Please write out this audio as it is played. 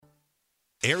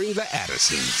Airing the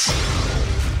Addisons.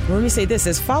 Let me say this,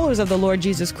 as followers of the Lord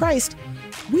Jesus Christ,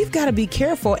 we've got to be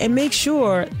careful and make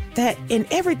sure that in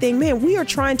everything, man, we are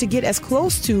trying to get as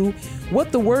close to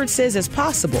what the word says as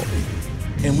possible.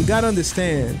 And we got to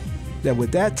understand that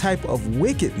with that type of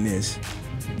wickedness,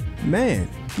 man,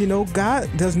 God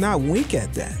does not wink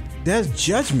at that. There's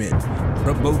judgment.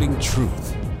 Promoting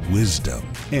truth, wisdom,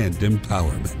 and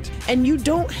empowerment. And you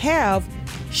don't have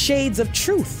shades of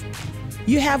truth.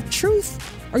 You have truth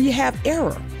or you have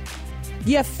error.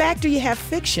 You have fact or you have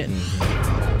fiction.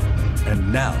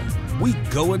 And now we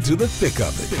go into the thick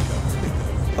of it.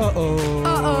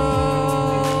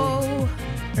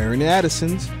 Airing the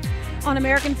Addisons. On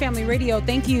American Family Radio,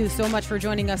 thank you so much for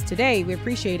joining us today. We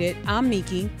appreciate it. I'm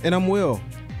Miki. And I'm Will.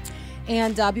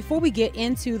 And before we get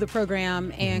into the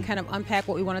program and kind of unpack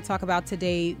what we want to talk about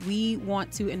today, we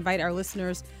want to invite our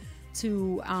listeners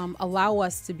to allow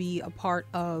us to be a part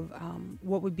of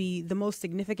what would be the most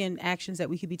significant actions that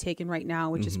we could be taking right now,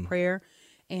 which is prayer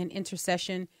and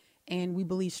intercession. And we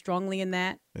believe strongly in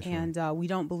that. That's and we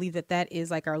don't believe that that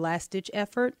is like our last ditch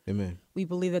effort. Amen. We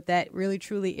believe that that really,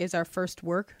 truly is our first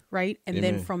work, right? And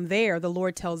Amen. then from there, the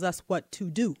Lord tells us what to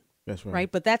do. That's right.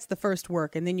 Right. But that's the first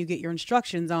work. And then you get your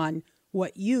instructions on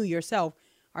what you yourself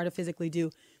are to physically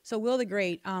do. So Will the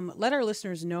Great, let our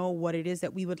listeners know what it is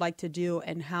that we would like to do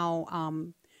and how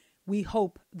we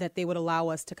hope that they would allow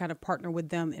us to kind of partner with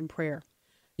them in prayer.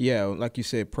 Yeah, like you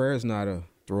said, prayer is not a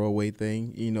throwaway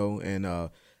thing,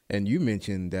 and you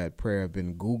mentioned that prayer have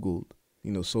been Googled,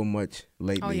 so much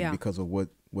lately because of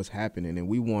what's happening. And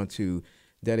we want to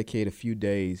dedicate a few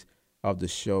days of the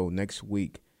show next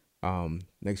week,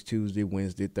 next Tuesday,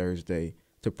 Wednesday, Thursday,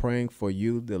 to praying for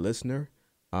you, the listener,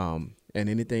 and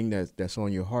anything that's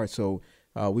on your heart. So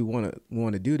we want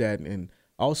to do that. And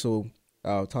also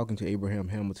talking to Abraham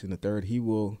Hamilton III, he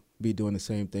will be doing the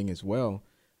same thing as well.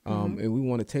 And we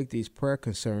want to take these prayer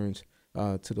concerns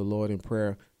to the Lord in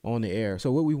prayer on the air.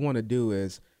 So what we want to do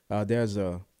is there's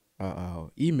a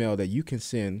email that you can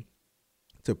send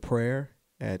to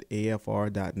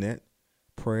prayer@afr.net,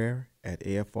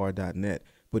 prayer@afr.net.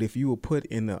 But if you will put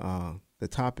in the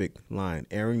topic line,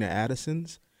 airing the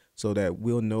Addisons, so that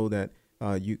we'll know that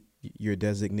you're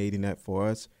designating that for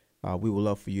us, we would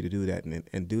love for you to do that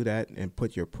and do that and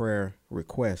put your prayer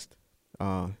request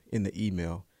in the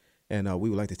email. And we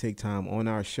would like to take time on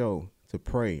our show to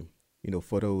pray,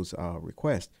 for those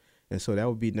requests. And so that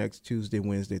would be next Tuesday,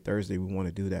 Wednesday, Thursday. We want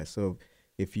to do that. So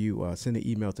if you send an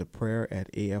email to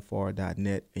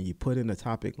prayer@afr.net and you put in the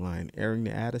topic line, airing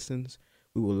the Addisons,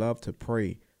 we would love to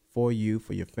pray for you,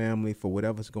 for your family, for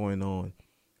whatever's going on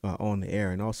the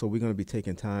air. And also we're going to be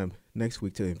taking time next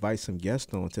week to invite some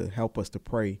guests on to help us to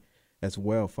pray as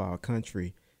well for our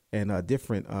country and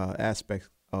different aspects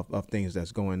of things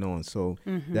that's going on. So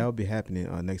that will be happening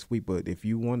next week. But if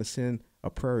you want to send a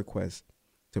prayer request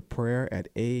to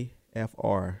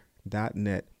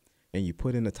prayer@afr.net and you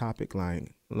put in the topic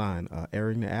line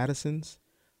airing the Addisons,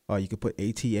 or you could put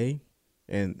ATA,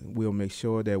 and we'll make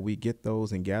sure that we get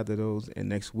those and gather those. And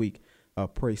next week,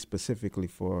 pray specifically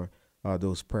for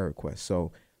those prayer requests.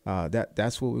 So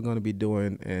that's what we're going to be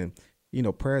doing. And,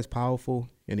 prayer is powerful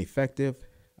and effective.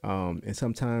 And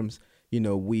sometimes,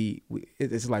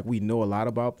 it's like we know a lot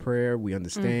about prayer. We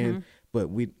understand, but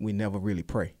we never really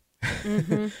pray.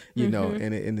 And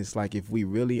it's like if we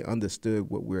really understood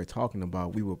what we're talking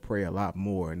about, we would pray a lot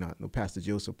more. And Pastor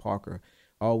Joseph Parker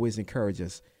always encouraged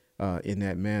us in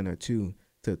that manner to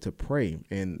pray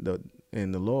and the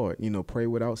Lord, pray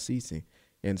without ceasing.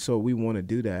 And so we want to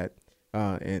do that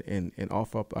and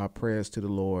offer up our prayers to the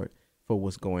Lord for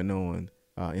what's going on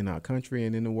in our country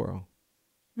and in the world.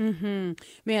 Man,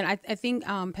 I think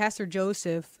Pastor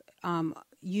Joseph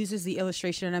uses the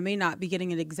illustration, and I may not be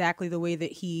getting it exactly the way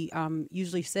that he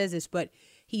usually says this, but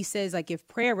he says, like, if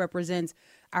prayer represents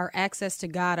our access to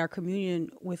God, our communion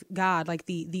with God, like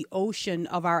the ocean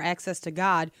of our access to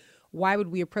God, why would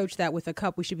we approach that with a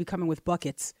cup? We should be coming with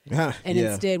buckets. And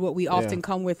instead, what we often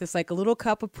come with is like a little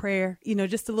cup of prayer,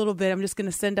 just a little bit. I'm just going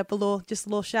to send up a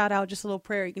little shout out, just a little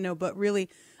prayer, but really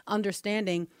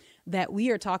understanding that we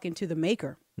are talking to the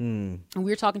Maker. And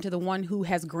we're talking to the one who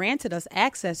has granted us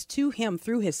access to him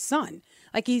through his son.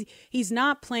 Like he's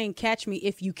not playing catch me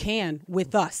if you can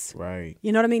with us. Right.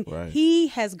 You know what I mean? Right. He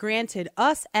has granted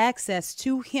us access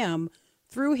to him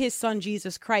through his son,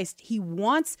 Jesus Christ. He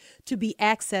wants to be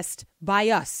accessed by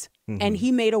us. And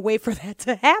he made a way for that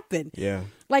to happen. Yeah.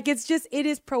 Like it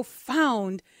is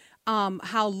profound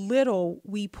how little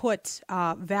we put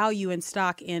value and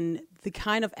stock in the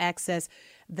kind of access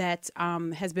that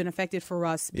has been affected for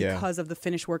us Yeah. because of the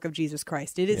finished work of Jesus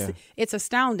Christ. Yeah. It's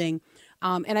astounding.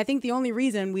 And I think the only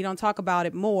reason we don't talk about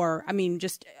it more, I mean,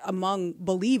 just among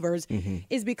believers,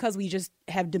 is because we just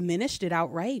have diminished it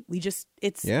outright.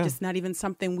 It's Yeah. just not even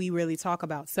something we really talk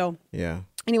about. So Yeah.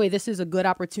 anyway, this is a good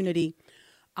opportunity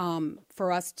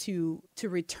for us to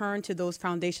return to those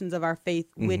foundations of our faith,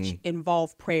 which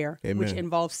involve prayer, which Amen.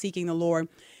 involve seeking the Lord.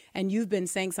 And you've been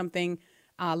saying something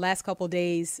last couple of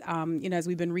days, as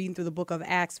we've been reading through the book of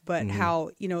Acts, but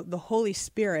how, the Holy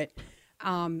Spirit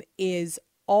is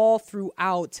all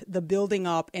throughout the building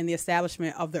up and the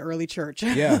establishment of the early church.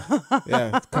 Yeah.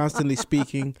 Yeah. Constantly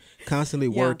speaking, constantly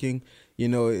Yeah. working.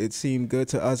 It seemed good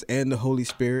to us and the Holy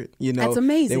Spirit. That's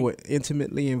amazing. They were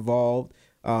intimately involved.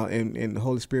 And the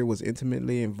Holy Spirit was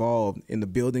intimately involved in the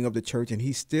building of the church, and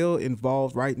he's still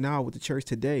involved right now with the church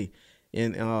today.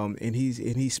 And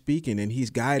he's speaking and he's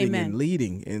guiding Amen. and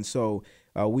leading. And so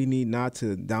we need not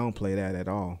to downplay that at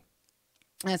all.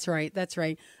 That's right. That's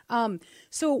right.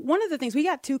 So one of the things, we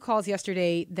got 2 calls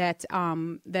yesterday that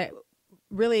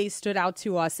really stood out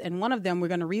to us, and one of them we're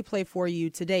going to replay for you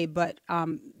today. But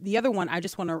the other one I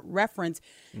just want to reference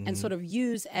and sort of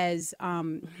use as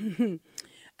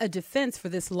a defense for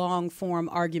this long form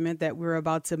argument that we're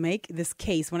about to make. This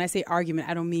case, when I say argument,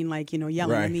 I don't mean like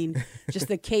yelling. Right. I mean just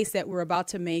the case that we're about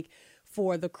to make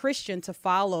for the Christian to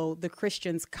follow the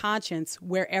Christian's conscience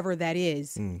wherever that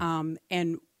is,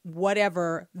 and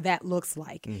whatever that looks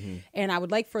like. And I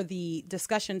would like for the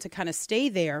discussion to kind of stay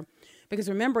there, because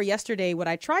remember yesterday what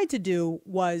I tried to do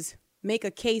was make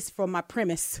a case for my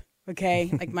premise.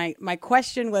 Okay. Like my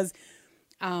question was,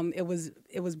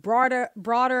 it was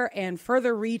broader and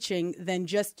further reaching than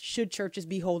just should churches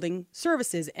be holding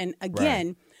services. And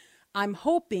again, I'm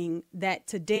hoping that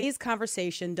today's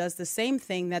conversation does the same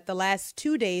thing that the last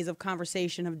 2 days of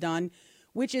conversation have done,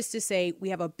 which is to say we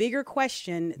have a bigger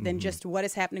question than just what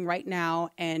is happening right now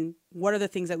and what are the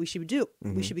things that we should do.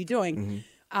 We should be doing.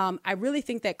 I really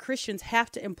think that Christians have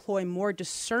to employ more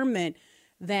discernment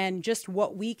than just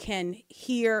what we can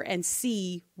hear and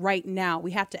see right now.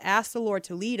 We have to ask the Lord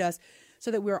to lead us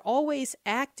so that we're always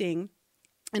acting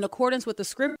in accordance with the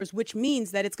scriptures, which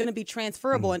means that it's going to be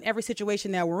transferable in every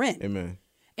situation that we're in. Amen.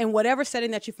 In whatever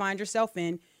setting that you find yourself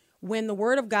in, when the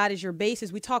word of God is your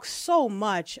basis, we talk so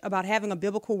much about having a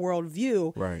biblical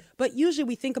worldview, Right. but usually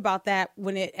we think about that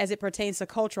as it pertains to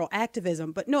cultural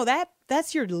activism. But no,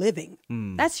 that's your living.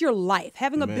 That's your life.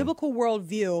 Having Amen. a biblical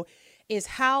worldview is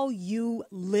how you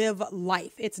live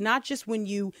life. It's not just when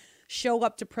you show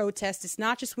up to protest. It's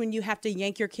not just when you have to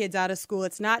yank your kids out of school.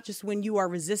 It's not just when you are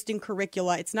resisting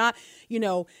curricula. It's not,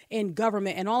 in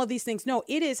government and all of these things. No,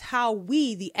 it is how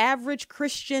we, the average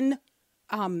Christian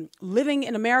living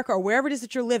in America or wherever it is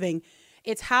that you're living,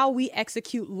 it's how we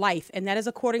execute life. And that is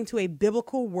according to a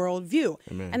biblical worldview.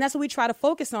 Amen. And that's what we try to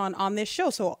focus on this show.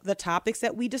 So the topics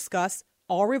that we discuss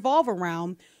all revolve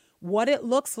around what it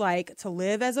looks like to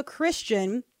live as a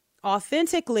Christian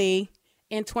authentically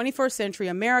in 21st century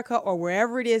America, or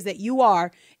wherever it is that you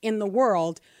are in the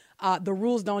world. The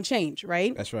rules don't change,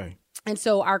 right? That's right. And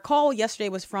so our call yesterday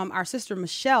was from our sister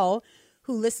Michelle,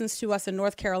 who listens to us in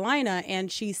North Carolina.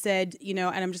 And she said, and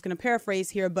I'm just going to paraphrase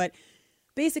here, but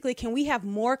basically, can we have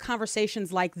more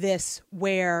conversations like this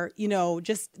where,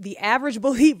 just the average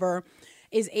believer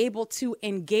is able to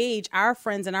engage our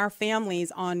friends and our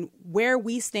families on where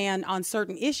we stand on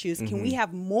certain issues? Can we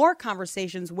have more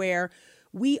conversations where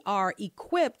we are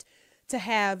equipped to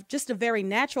have just a very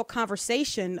natural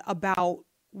conversation about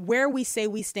where we say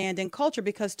we stand in culture?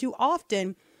 Because too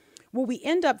often what we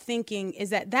end up thinking is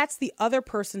that that's the other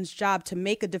person's job to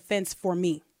make a defense for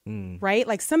me, right?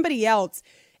 Like somebody else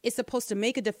is supposed to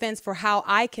make a defense for how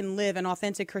I can live an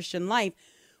authentic Christian life,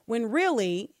 when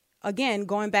really, again,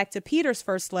 going back to Peter's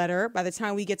first letter, by the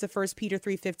time we get to 1 Peter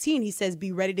 3:15, he says,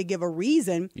 be ready to give a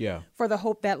reason for the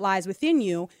hope that lies within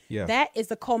you. Yeah. That is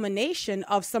the culmination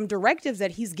of some directives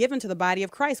that he's given to the body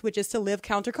of Christ, which is to live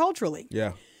counterculturally.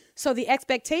 Yeah. So the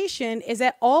expectation is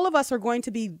that all of us are going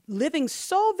to be living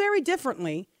so very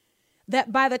differently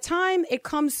that by the time it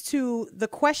comes to the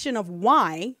question of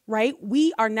why, right,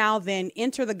 we are now then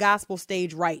enter the gospel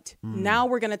stage, right? Now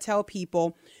we're going to tell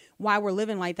people why we're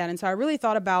living like that. And so I really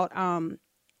thought about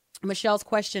Michelle's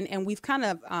question, and we've kind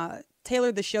of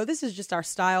tailored the show. This is just our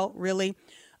style, really.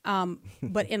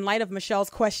 But in light of Michelle's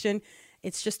question,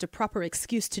 it's just a proper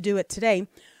excuse to do it today.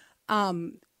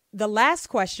 The last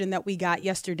question that we got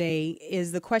yesterday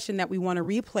is the question that we want to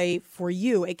replay for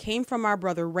you. It came from our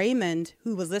brother Raymond,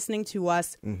 who was listening to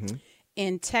us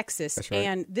in Texas. That's right.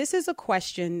 And this is a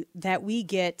question that we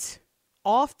get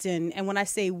often. And when I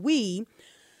say we,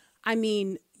 I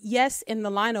mean, yes, in the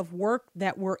line of work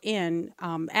that we're in,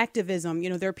 activism,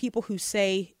 there are people who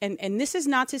say, and this is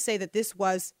not to say that this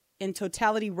was in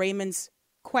totality Raymond's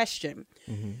question,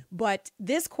 but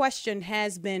this question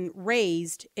has been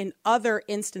raised in other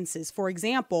instances. For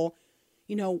example,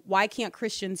 why can't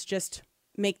Christians just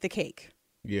make the cake?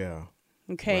 Yeah.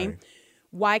 Okay. Right.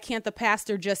 Why can't the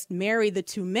pastor just marry the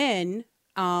two men?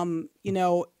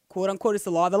 Quote unquote, it's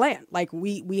the law of the land. Like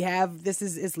we have, this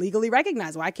is legally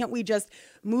recognized. Why can't we just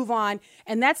move on?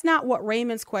 And that's not what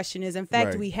Raymond's question is. In fact,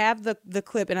 Right. we have the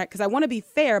clip, and because I want to be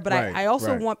fair, but Right, I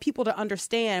also right. want people to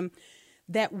understand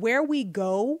that where we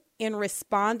go in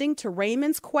responding to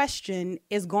Raymond's question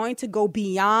is going to go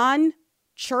beyond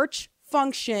church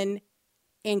function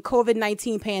in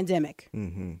COVID-19 pandemic.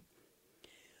 Mm-hmm.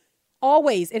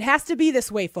 Always. It has to be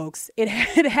this way, folks. It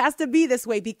has to be this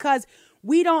way because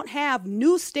we don't have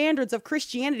new standards of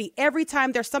Christianity every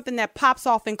time there's something that pops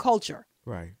off in culture.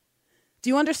 Right. Do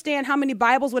you understand how many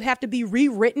Bibles would have to be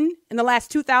rewritten in the last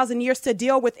 2,000 years to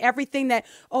deal with everything that,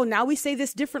 now we say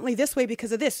this differently this way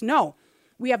because of this? No,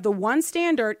 we have the one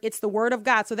standard. It's the word of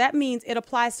God. So that means it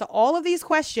applies to all of these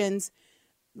questions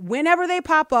whenever they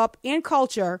pop up in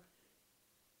culture,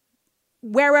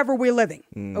 wherever we're living.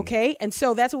 Okay. And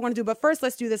so that's what we want to do. But first,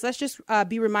 let's do this. Let's just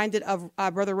be reminded of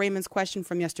Brother Raymond's question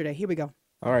from yesterday. Here we go.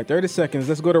 All right, 30 seconds.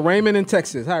 Let's go to Raymond in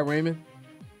Texas. Hi, Raymond.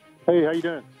 Hey, how you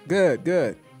doing? Good,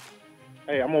 good.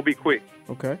 Hey, I'm going to be quick.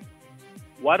 Okay.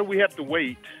 Why do we have to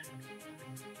wait?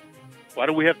 Why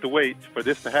do we have to wait for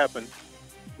this to happen?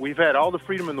 We've had all the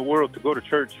freedom in the world to go to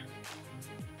church,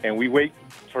 and we wait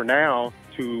for now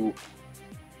to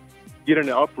get in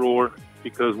an uproar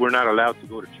because we're not allowed to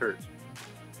go to church.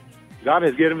 God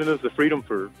has given us the freedom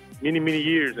for many, many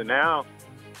years, and now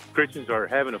Christians are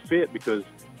having a fit because,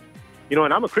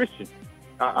 and I'm a Christian,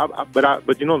 but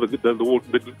the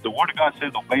Word of God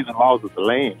says obey the laws of the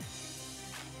land,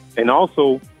 and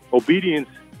also obedience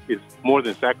is more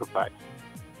than sacrifice.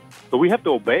 So we have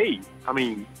to obey. I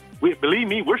mean, believe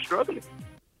me, we're struggling.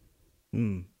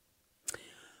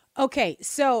 Okay,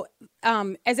 so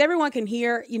as everyone can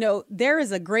hear, there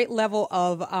is a great level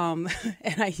of,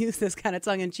 and I use this kind of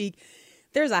tongue in cheek,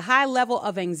 there's a high level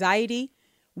of anxiety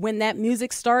when that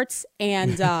music starts,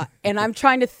 and I'm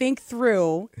trying to think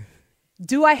through,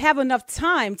 do I have enough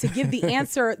time to give the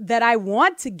answer that I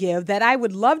want to give, that I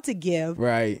would love to give,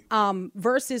 Right.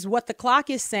 Versus what the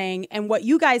clock is saying, and what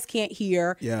you guys can't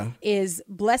hear is,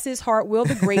 bless his heart, Will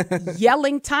the Great,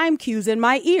 yelling time cues in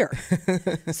my ear.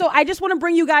 So I just want to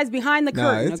bring you guys behind the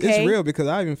curtain, it's okay? real because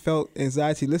I even felt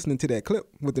anxiety listening to that clip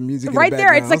with the music Right in the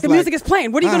there, it's background. like the music is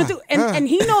playing. What are you going to do? And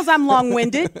he knows I'm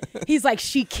long-winded. He's like,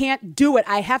 she can't do it.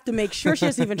 I have to make sure she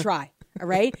doesn't even try. All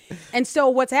right. And so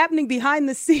what's happening behind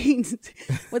the scenes,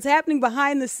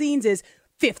 is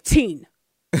 15,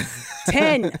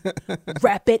 10,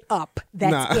 wrap it up.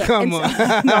 That's it. Come on.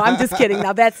 on. No, I'm just kidding.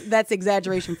 Now that's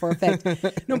exaggeration for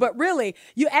effect. No, but really,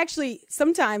 you actually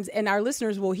sometimes, and our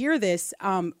listeners will hear this,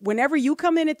 whenever you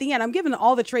come in at the end, I'm giving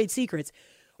all the trade secrets.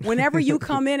 Whenever you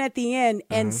come in at the end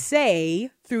and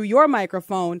say through your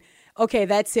microphone, okay,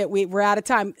 that's it. We're out of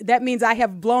time. That means I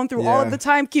have blown through all of the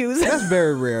time cues. That's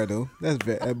very rare, though.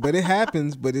 But it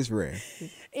happens, but it's rare.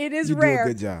 It is you rare.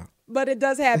 Do a good job. But it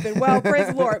does happen. Well, praise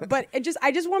the Lord. But I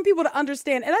just want people to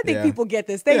understand, and I think people get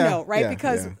this. They know, right?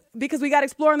 Because we got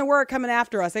Exploring the Word coming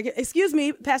after us. Like, excuse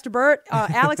me, Pastor Bert,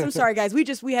 Alex. I'm sorry, guys.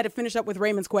 We had to finish up with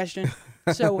Raymond's question,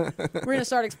 so we're going to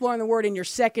start Exploring the Word in your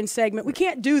second segment. We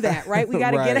can't do that, right? We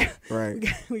got to get out.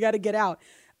 Right. We got to get out.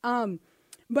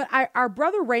 But our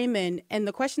brother Raymond, and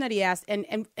the question that he asked,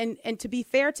 and to be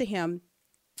fair to him,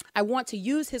 I want to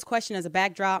use his question as a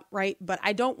backdrop, right? But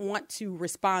I don't want to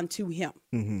respond to him,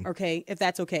 okay, if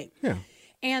that's okay. Yeah.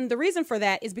 And the reason for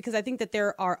that is because I think that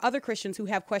there are other Christians who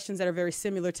have questions that are very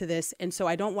similar to this. And so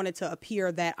I don't want it to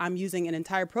appear that I'm using an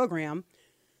entire program,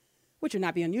 which would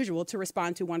not be unusual, to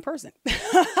respond to one person.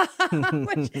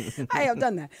 Which I have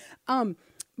done that.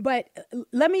 But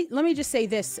let me just say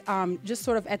this, just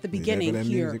sort of at the beginning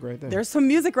here. Right there. There's some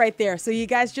music right there. So you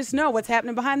guys just know what's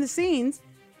happening behind the scenes.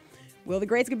 Will the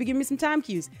Great's going to be giving me some time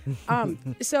cues.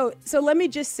 So let me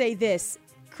just say this.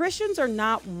 Christians are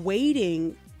not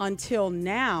waiting until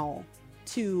now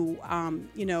to,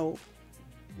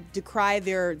 decry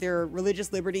their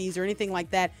religious liberties or anything like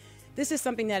that. This is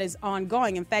something that is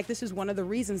ongoing. In fact, this is one of the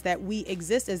reasons that we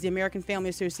exist as the American Family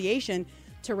Association,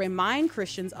 to remind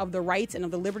Christians of the rights and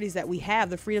of the liberties that we have,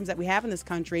 the freedoms that we have in this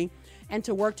country, and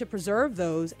to work to preserve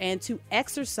those and to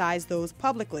exercise those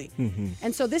publicly.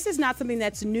 And so this is not something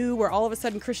that's new where all of a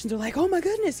sudden Christians are like, oh my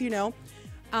goodness,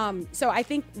 So I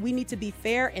think we need to be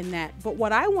fair in that. But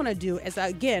what I want to do is,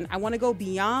 again, I want to go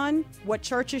beyond what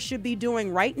churches should be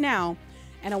doing right now.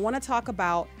 And I want to talk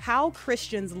about how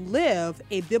Christians live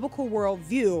a biblical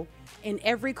worldview in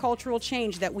every cultural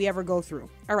change that we ever go through.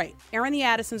 All right, Aaron the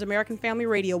Addisons, American Family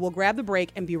Radio. We'll grab the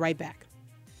break and be right back.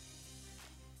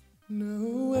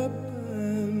 No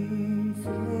weapon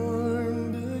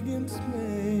formed against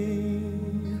me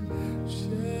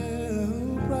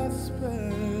shall prosper.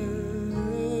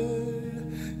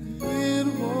 It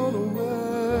won't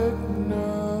work.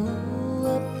 No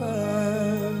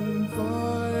weapon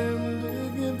formed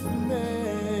against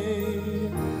me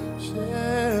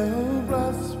shall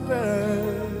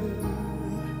prosper.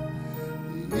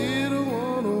 It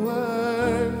won't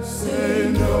work.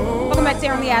 Say no. Welcome back to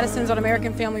Aaron the Addisons on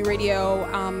American Family Radio.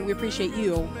 We appreciate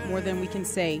you more than we can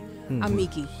say. I'm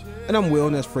Miki. And I'm Will,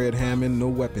 and that's Fred Hammond. No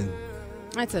weapon.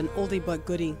 That's an oldie but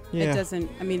goodie. Yeah.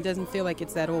 It doesn't feel like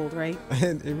it's that old, right?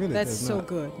 It really That's does so not.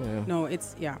 good. Yeah. No,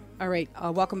 yeah. All right.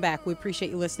 Welcome back. We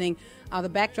appreciate you listening. The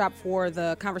backdrop for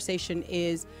the conversation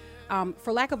is,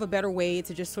 for lack of a better way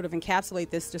to just sort of encapsulate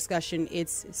this discussion,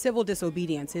 it's civil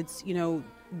disobedience. It's,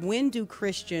 when do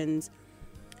Christians,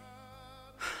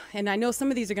 and I know some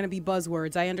of these are going to be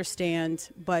buzzwords, I understand,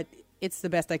 but it's the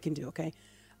best I can do, okay?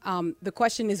 The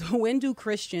question is, when do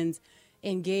Christians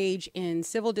engage in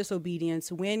civil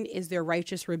disobedience? When is there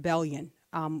righteous rebellion?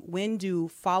 When do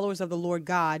followers of the Lord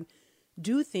God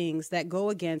do things that go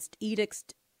against edicts,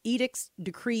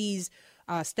 decrees,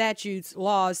 statutes,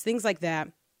 laws, things like that?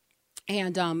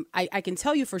 And I can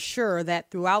tell you for sure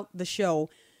that throughout the show,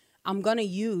 I'm going to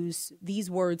use these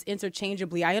words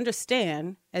interchangeably. I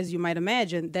understand, as you might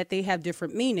imagine, that they have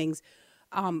different meanings.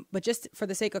 But just for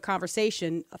the sake of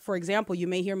conversation, for example, you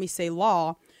may hear me say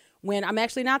law when I'm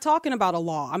actually not talking about a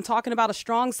law. I'm talking about a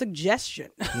strong suggestion.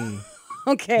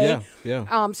 Okay.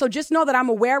 Yeah. So just know that I'm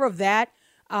aware of that.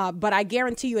 But I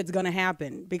guarantee you it's going to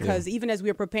happen because even as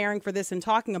we were preparing for this and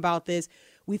talking about this,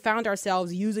 we found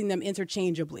ourselves using them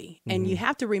interchangeably. And you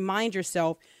have to remind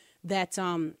yourself that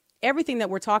everything that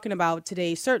we're talking about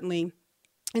today, certainly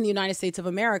in the United States of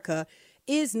America,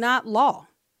 is not law.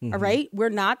 All right. We're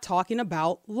not talking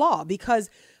about law because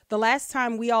the last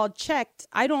time we all checked,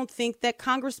 I don't think that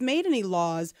Congress made any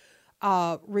laws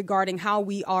regarding how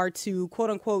we are to, quote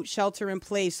unquote, shelter in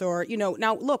place or,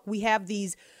 now, look, we have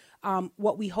these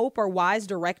what we hope are wise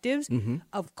directives.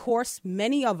 Of course,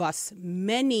 many of us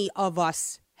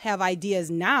have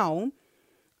ideas now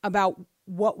about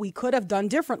what we could have done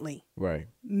differently. Right.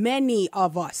 Many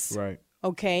of us. Right.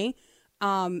 Okay.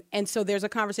 And so there's a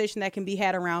conversation that can be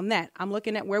had around that. I'm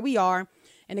looking at where we are.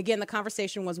 And again, the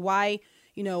conversation was why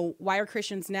are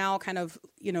Christians now kind of,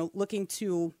 looking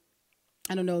to,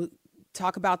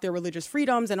 talk about their religious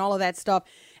freedoms and all of that stuff.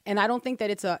 And I don't think that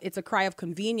it's a cry of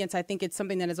convenience. I think it's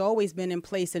something that has always been in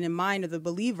place and in mind of the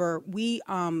believer. We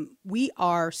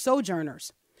are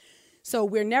sojourners. So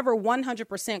we're never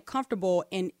 100% comfortable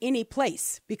in any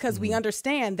place because we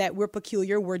understand that we're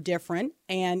peculiar, we're different.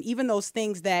 And even those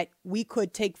things that we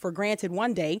could take for granted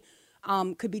one day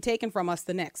could be taken from us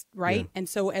the next, right? Yeah. And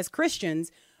so as Christians,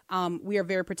 we are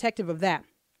very protective of that.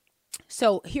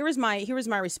 So here is my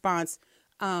response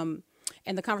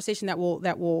and the conversation that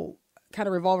will kind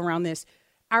of revolve around this.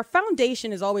 Our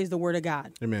foundation is always the Word of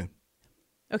God. Amen.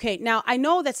 Okay, now I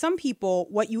know that some people,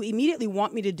 what you immediately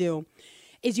want me to do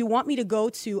is you want me to go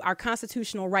to our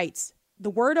constitutional rights. The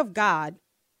Word of God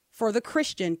for the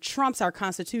Christian trumps our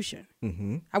Constitution.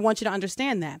 I want you to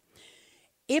understand that.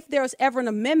 If there's ever an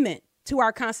amendment to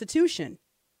our Constitution,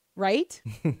 right?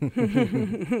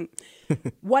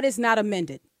 What is not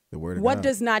amended? The Word of what God.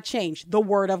 Does not change? The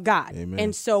Word of God. Amen.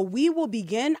 And so we will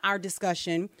begin our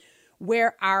discussion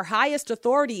where our highest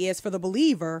authority is for the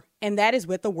believer, and that is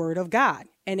with the Word of God.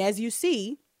 And as you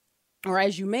see, or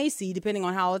as you may see, depending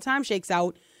on how the time shakes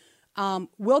out,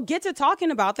 we'll get to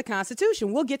talking about the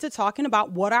Constitution. We'll get to talking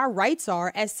about what our rights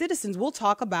are as citizens. We'll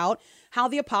talk about how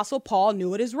the Apostle Paul knew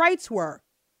what his rights were.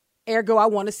 Ergo, I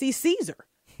want to see Caesar.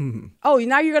 Oh,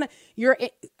 now you're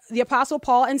the Apostle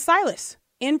Paul and Silas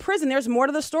in prison. There's more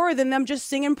to the story than them just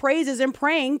singing praises and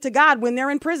praying to God when they're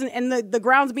in prison and the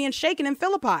ground's being shaken in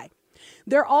Philippi.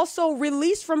 They're also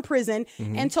released from prison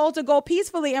and told to go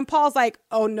peacefully. And Paul's like,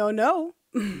 oh, no.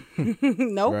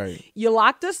 Nope. Right. You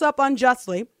locked us up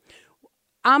unjustly.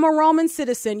 I'm a Roman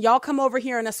citizen. Y'all come over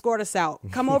here and escort us out.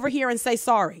 Come over here and say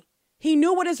sorry. He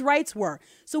knew what his rights were.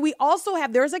 So we also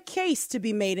there's a case to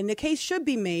be made, and the case should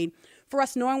be made for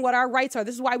us knowing what our rights are.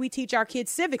 This is why we teach our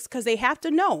kids civics, because they have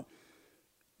to know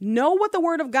what the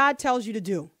Word of God tells you to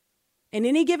do. In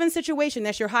any given situation,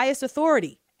 that's your highest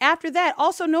authority. after that,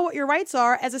 also know what your rights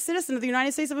are as a citizen of the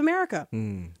United States of America.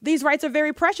 These rights are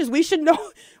very precious. We should know.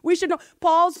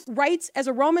 Paul's rights as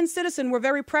a Roman citizen were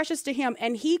very precious to him,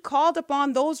 and he called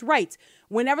upon those rights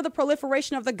whenever the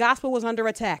proliferation of the gospel was under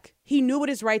attack. He knew what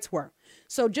his rights were.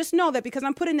 So just know that because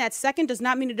I'm putting that second does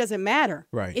not mean it doesn't matter.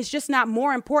 Right. It's just not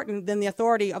more important than the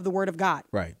authority of the word of God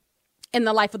Right. in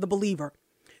the life of the believer.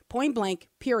 Point blank,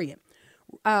 period.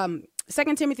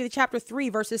 2 Timothy chapter 3,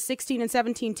 verses 16 and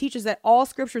 17 teaches that all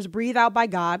scriptures breathed out by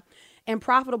God and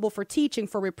profitable for teaching,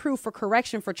 for reproof, for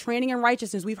correction, for training in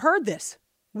righteousness. We've heard this.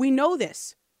 We know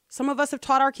this. Some of us have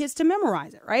taught our kids to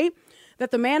memorize it, right?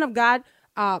 That the man of God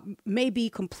may be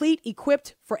complete,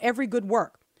 equipped for every good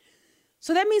work.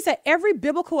 So that means that every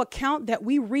biblical account that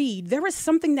we read, there is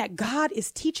something that God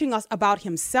is teaching us about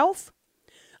himself,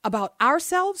 about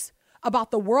ourselves,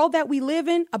 about the world that we live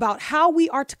in, about how we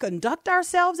are to conduct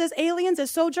ourselves as aliens,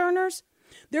 as sojourners.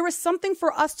 There is something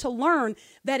for us to learn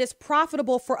that is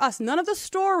profitable for us. None of the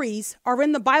stories are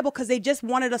in the Bible because they just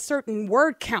wanted a certain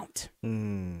word count.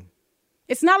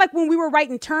 It's not like when we were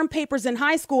writing term papers in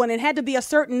high school and it had to be a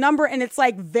certain number and it's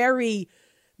like very,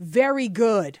 very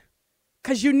good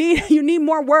because you need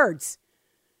more words,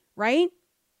 right?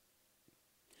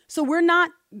 So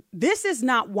this is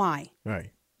not why.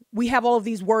 Right. We have all of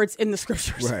these words in the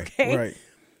scriptures, Right. okay? Right.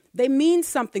 They mean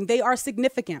something. They are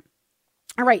significant.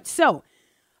 All right. So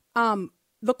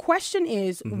the question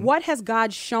is, what has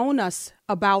God shown us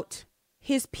about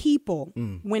his people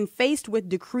when faced with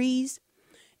decrees,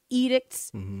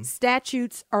 edicts,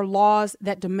 statutes, or laws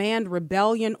that demand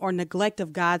rebellion or neglect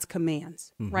of God's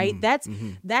commands, right? That's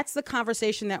the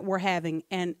conversation that we're having.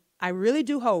 And I really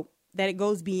do hope that it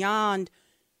goes beyond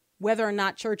whether or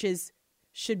not churches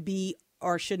should be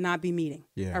or should not be meeting.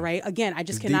 Yeah. All right. Again, I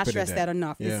just It's cannot deeper than stress that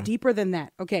enough. Yeah. It's deeper than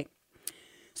that. Okay.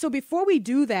 So before we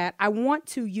do that, I want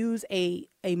to use a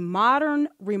modern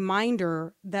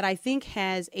reminder that I think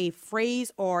has a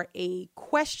phrase or a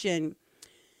question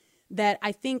that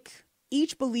I think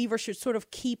each believer should sort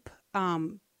of keep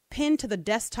pinned to the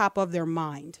desktop of their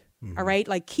mind. All right.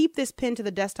 Like keep this pinned to the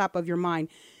desktop of your mind.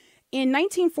 In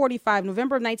 1945,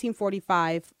 November of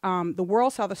 1945, the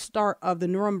world saw the start of the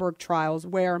Nuremberg trials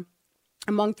where,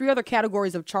 among three other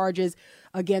categories of charges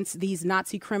against these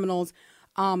Nazi criminals,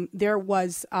 there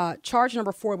was charge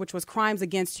number 4, which was crimes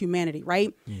against humanity,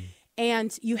 right?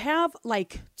 And you have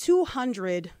like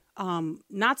 200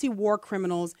 Nazi war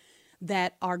criminals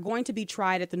that are going to be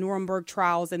tried at the Nuremberg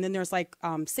trials. And then there's like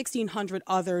 1,600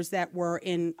 others that were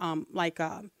in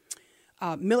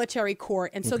military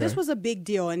court. And so this was a big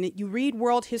deal. And you read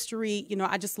world history,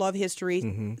 I just love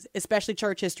history, especially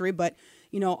church history. But,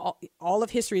 all of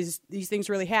history, these things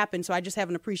really happen. So I just have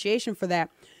an appreciation for that.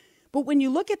 But when you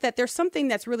look at that, there's something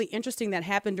that's really interesting that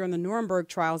happened during the Nuremberg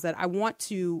trials that I want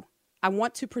to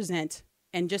present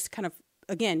and just kind of,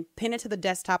 again, pin it to the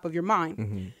desktop of your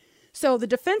mind. So the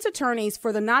defense attorneys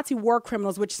for the Nazi war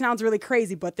criminals, which sounds really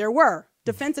crazy, but there were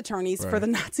defense attorneys for the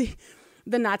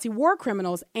Nazi war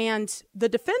criminals. And the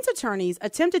defense attorneys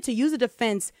attempted to use a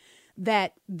defense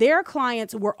that their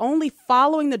clients were only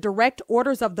following the direct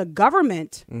orders of the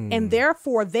government, and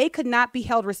therefore they could not be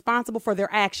held responsible for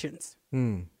their actions.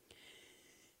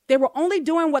 They were only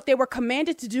doing what they were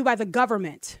commanded to do by the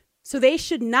government. So they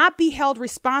should not be held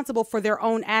responsible for their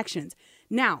own actions.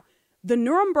 Now, the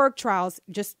Nuremberg trials,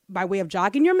 just by way of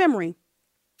jogging your memory,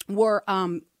 were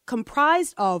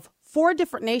comprised of 4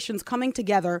 different nations coming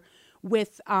together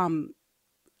with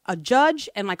a judge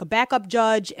and like a backup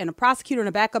judge and a prosecutor and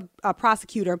a backup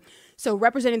prosecutor. So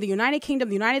representing the United Kingdom,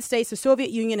 the United States, the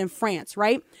Soviet Union, and France,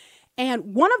 right?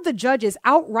 And one of the judges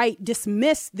outright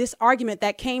dismissed this argument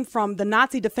that came from the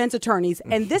Nazi defense attorneys.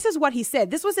 And this is what he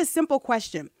said. This was his simple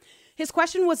question. His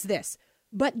question was this: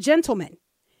 but gentlemen,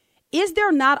 is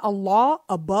there not a law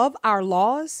above our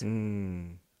laws?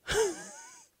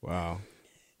 Wow.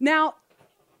 Now,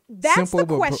 that's Simple,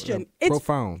 the question. It's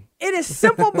profound. It is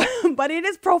simple, but it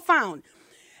is profound.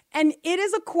 And it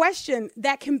is a question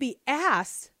that can be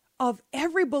asked of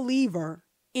every believer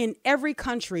in every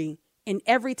country, in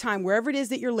every time, wherever it is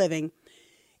that you're living.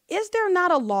 Is there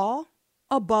not a law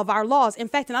above our laws? In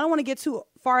fact, and I don't want to get too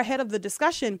far ahead of the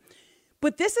discussion,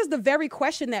 but this is the very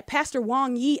question that Pastor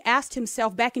Wang Yi asked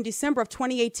himself back in December of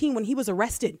 2018 when he was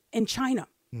arrested in China.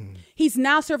 He's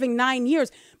now serving 9 years.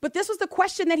 But this was the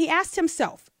question that he asked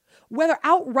himself, whether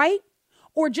outright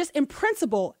or just in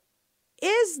principle,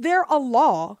 is there a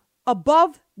law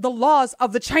above the laws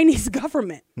of the Chinese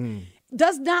government?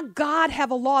 Does not God have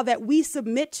a law that we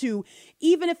submit to,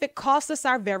 even if it costs us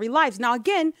our very lives? Now,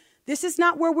 again, this is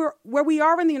not where we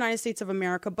are in the United States of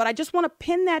America, but I just want to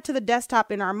pin that to the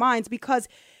desktop in our minds, because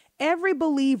every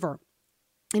believer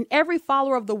And every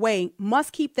follower of the way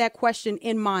must keep that question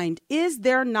in mind. Is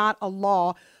there not a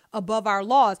law above our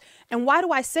laws? And why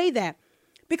do I say that?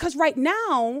 Because right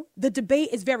now, the debate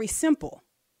is very simple.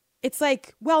 It's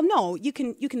like, well, no, you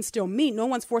can still meet. No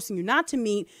one's forcing you not to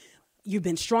meet. You've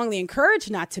been strongly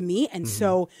encouraged not to meet. And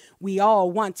so we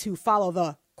all want to follow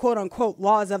the quote unquote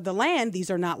laws of the land. These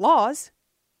are not laws.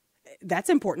 That's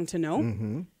important to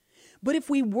know. But if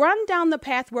we run down the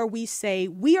path where we say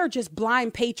we are just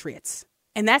blind patriots,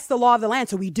 and that's the law of the land,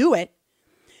 so we do it,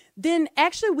 then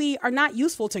actually we are not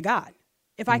useful to God,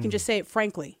 if I can just say it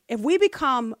frankly. If we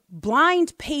become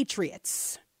blind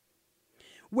patriots,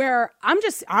 where I'm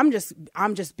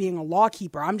just being a law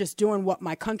keeper, I'm just doing what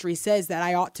my country says that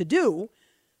I ought to do,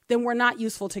 then we're not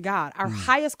useful to God. Our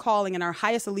highest calling and our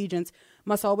highest allegiance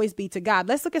must always be to God.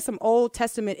 Let's look at some Old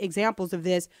Testament examples of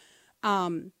this,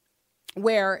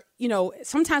 where, you know,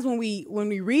 sometimes when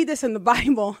we read this in the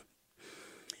Bible,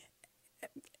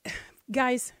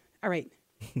 guys, all right,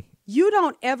 you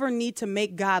don't ever need to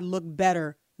make God look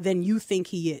better than you think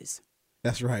he is.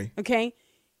 That's right. Okay?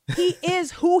 He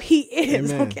is who he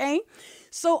is. Amen. Okay?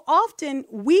 So often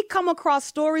we come across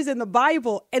stories in the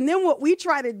Bible, and then what we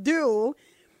try to do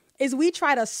is we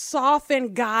try to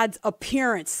soften God's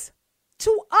appearance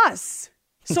to us.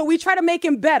 So we try to make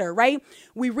him better, right?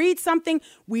 We read something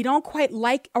we don't quite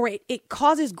like, or it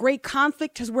causes great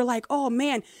conflict because we're like, oh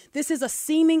man, this is a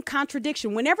seeming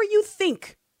contradiction. Whenever you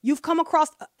think you've come across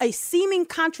a seeming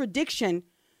contradiction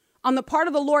on the part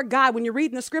of the Lord God, when you're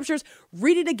reading the scriptures,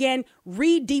 read it again,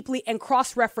 read deeply, and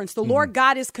cross-reference. The Lord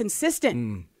God is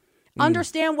consistent.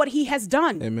 Understand what he has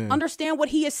done. Amen. Understand what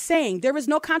he is saying. There is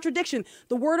no contradiction.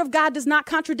 The word of God does not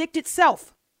contradict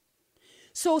itself.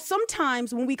 So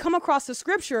sometimes when we come across the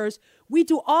scriptures, we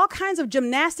do all kinds of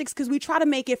gymnastics because we try to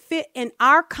make it fit in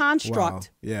our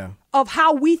construct of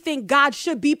how we think God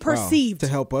should be perceived. To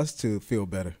help us to feel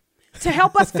better. To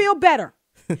help us feel better.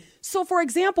 So, for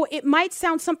example, it might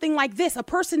sound something like this. A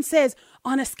person says,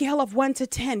 on a scale of 1 to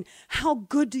 10, how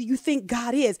good do you think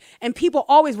God is? And people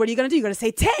always, what are you going to do? You're going to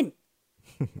say 10.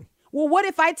 Well, what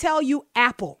if I tell you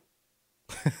Apple?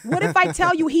 What if I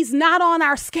tell you he's not on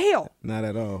our scale? Not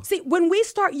at all. See, when we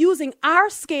start using our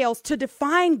scales to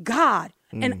define God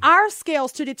and our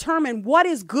scales to determine what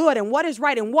is good and what is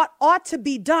right and what ought to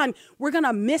be done, we're going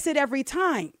to miss it every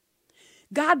time.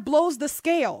 God blows the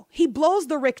scale. He blows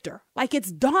the Richter like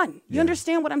it's done. You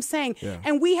understand what I'm saying? Yeah.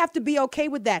 And we have to be okay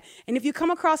with that. And if you come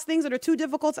across things that are too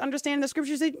difficult to understand in the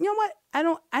scriptures, say, you know what?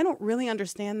 I don't really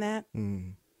understand that,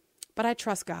 but I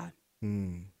trust God.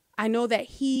 I know that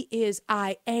he is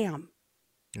I am.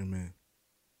 Amen.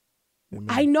 Amen.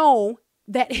 I know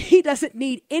that he doesn't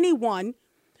need anyone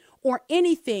or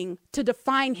anything to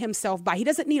define himself by. He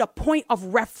doesn't need a point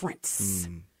of reference.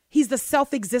 He's the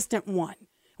self-existent one.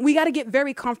 We got to get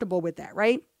very comfortable with that,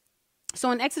 right?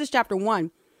 So in Exodus chapter 1,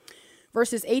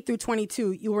 verses 8 through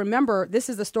 22, you'll remember this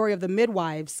is the story of the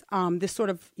midwives. This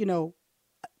sort of,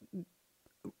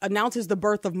 announces the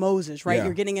birth of Moses, right? Yeah.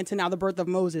 You're getting into now the birth of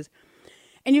Moses.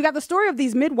 And you got the story of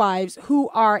these midwives who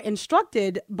are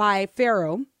instructed by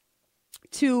Pharaoh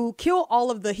to kill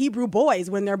all of the Hebrew boys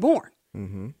when they're born.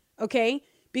 Okay?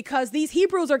 Because these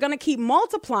Hebrews are going to keep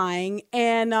multiplying,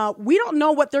 and we don't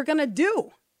know what they're going to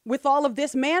do with all of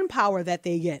this manpower that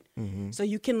they get. So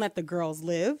you can let the girls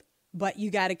live, but you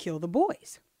got to kill the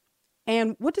boys.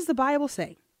 And what does the Bible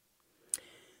say?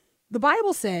 The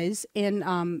Bible says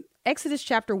in Exodus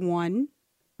chapter 1,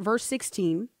 verse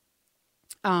 16,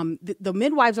 the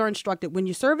midwives are instructed, when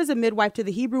you serve as a midwife to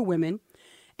the Hebrew women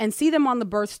and see them on the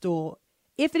birth stool,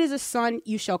 if it is a son,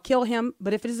 you shall kill him,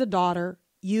 but if it is a daughter,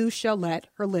 you shall let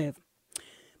her live.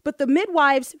 But the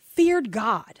midwives feared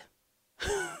God.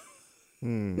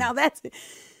 Now that's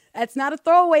not a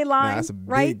throwaway line, That's a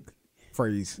right? big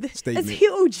phrase, statement. It's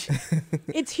huge.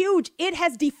 It's huge. It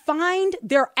has defined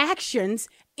their actions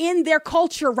in their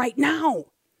culture right now.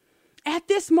 At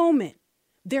this moment,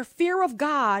 their fear of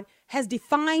God has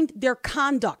defined their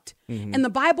conduct. And the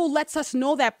Bible lets us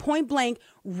know that point blank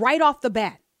right off the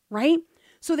bat, right?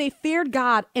 So they feared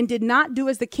God and did not do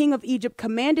as the king of Egypt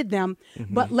commanded them,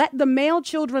 but let the male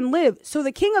children live. So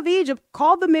the king of Egypt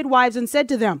called the midwives and said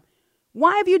to them,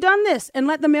 why have you done this and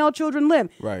let the male children live?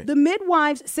 Right. The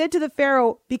midwives said to the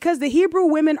Pharaoh, because the Hebrew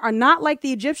women are not like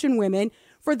the Egyptian women,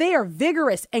 for they are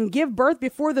vigorous and give birth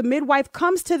before the midwife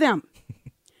comes to them.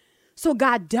 So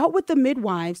God dealt with the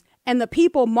midwives, and the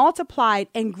people multiplied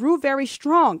and grew very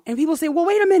strong. And people say, well,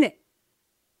 wait a minute.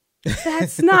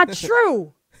 That's not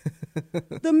true.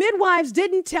 The midwives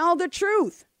didn't tell the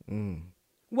truth.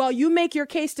 Well, you make your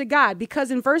case to God,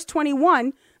 because in verse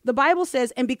 21, the Bible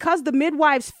says, and because the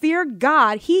midwives feared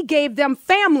God, he gave them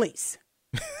families.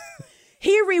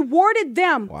 He rewarded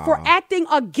them for acting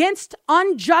against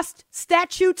unjust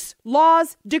statutes,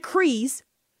 laws, decrees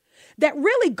that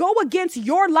really go against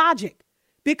your logic.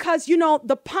 Because, you know,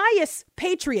 the pious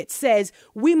patriot says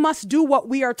we must do what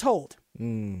we are told.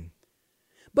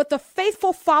 But the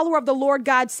faithful follower of the Lord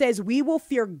God says we will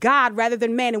fear God rather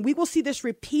than man. And we will see this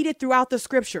repeated throughout the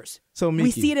scriptures. So, Miki, we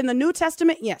see it in the New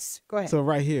Testament. Yes, go ahead. So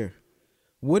right here,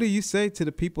 what do you say to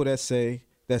the people that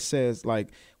says like,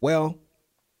 well,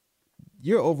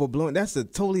 you're overblowing? That's a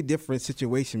totally different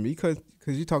situation because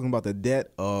you're talking about the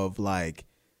debt of like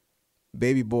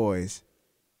baby boys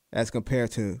as compared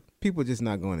to people just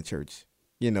not going to church,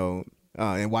 you know,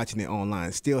 and watching it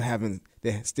online.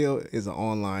 There still is an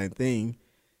online thing,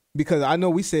 because I know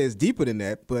we say it's deeper than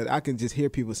that, but I can just hear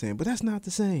people saying, but that's not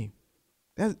the same.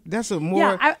 That's a more.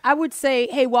 Yeah, I would say,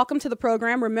 hey, welcome to the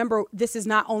program. Remember, this is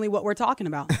not only what we're talking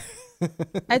about.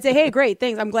 I'd say, hey, great,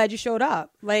 thanks. I'm glad you showed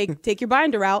up. Like, take your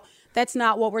binder out. That's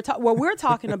not what we're talking. What we're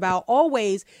talking about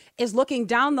always is looking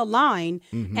down the line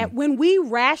at when we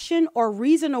ration or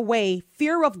reason away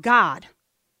fear of God.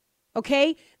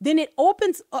 Okay, then it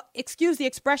opens, excuse the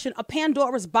expression, a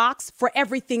Pandora's box for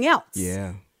everything else.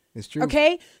 Yeah, it's true.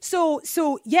 Okay, so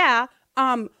yeah.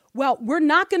 Well, we're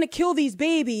not going to kill these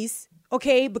babies.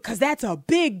 Okay, because that's a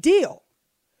big deal.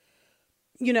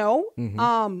 You know,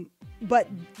 but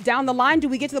down the line, do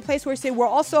we get to the place where we say we're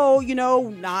also, you know,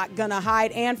 not gonna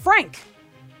hide Anne Frank?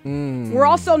 We're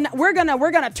also we're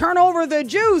gonna turn over the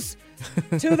Jews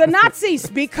to the Nazis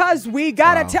because we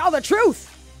gotta tell the truth.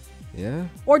 Yeah.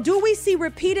 Or do we see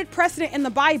repeated precedent in the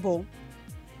Bible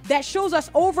that shows us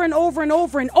over and over and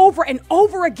over and over and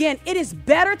over again, it is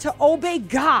better to obey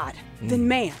God than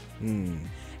man.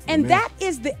 And that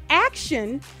is the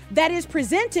action that is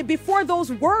presented before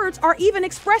those words are even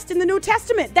expressed in the New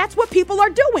Testament. That's what people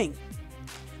are doing.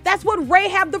 That's what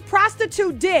Rahab the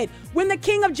prostitute did when the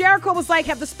king of Jericho was like,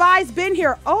 have the spies been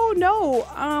here? Oh,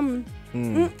 no.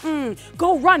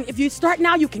 Go run. If you start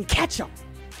now, you can catch them.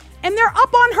 And they're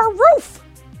up on her roof.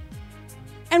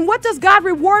 And what does God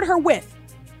reward her with?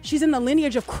 She's in the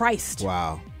lineage of Christ.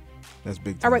 Wow. That's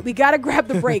big time. All right, we got to grab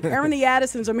the break. Aaron the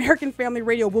Addisons, American Family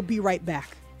Radio. We'll be right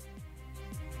back.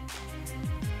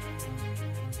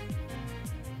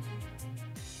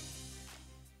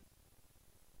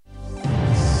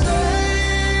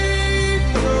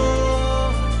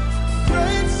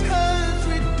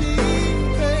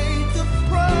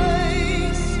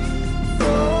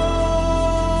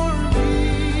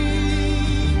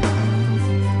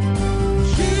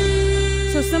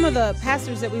 Some of the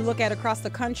pastors that we look at across the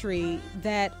country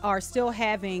that are still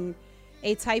having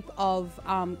a type of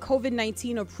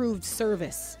COVID-19 approved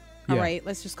service. All right,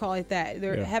 let's just call it that.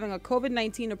 They're having a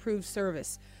COVID-19 approved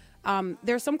service.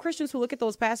 There are some Christians who look at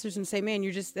those pastors and say, man,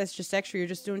 that's just extra. You're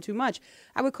just doing too much.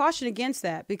 I would caution against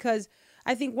that, because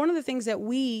I think one of the things that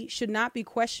we should not be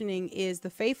questioning is the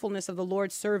faithfulness of the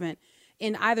Lord's servant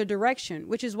in either direction,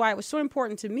 which is why it was so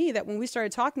important to me that when we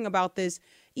started talking about this,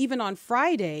 even on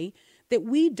Friday, that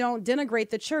we don't denigrate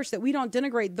the church, that we don't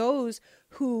denigrate those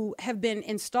who have been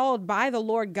installed by the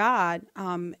Lord God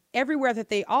everywhere that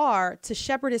they are to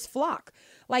shepherd his flock.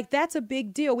 Like, that's a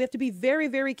big deal. We have to be very,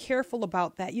 very careful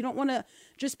about that. You don't want to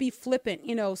just be flippant.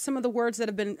 You know, some of the words that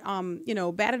have been,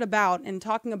 batted about and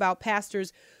talking about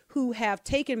pastors who have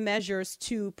taken measures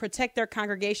to protect their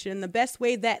congregation in the best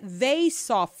way that they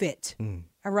saw fit.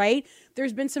 All right.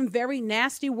 There's been some very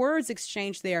nasty words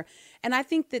exchanged there. And I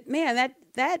think that, man,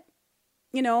 that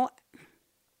you know,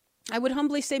 I would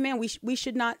humbly say, man, we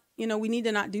should not, we need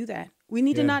to not do that. We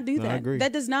need to not do that.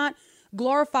 That does not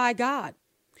glorify God.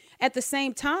 At the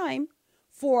same time,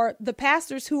 for the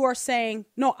pastors who are saying,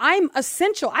 no, I'm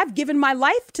essential. I've given my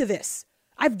life to this.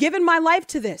 I've given my life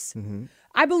to this.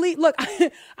 I believe, look,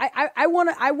 I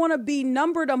want to be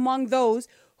numbered among those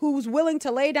who's willing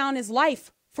to lay down his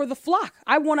life for the flock.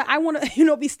 I want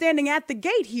to, be standing at the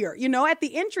gate here, at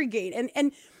the entry gate.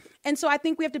 And so I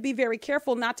think we have to be very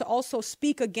careful not to also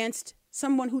speak against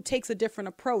someone who takes a different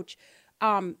approach.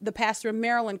 The pastor in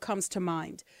Maryland comes to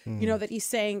mind, that he's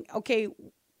saying, okay,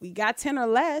 we got 10 or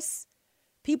less.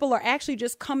 People are actually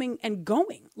just coming and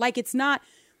going. Like, it's not,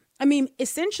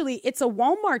 essentially it's a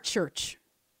Walmart church.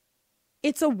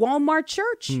 It's a Walmart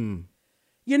church,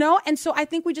 and so I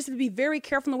think we just have to be very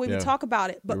careful in the way we talk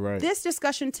about it. But this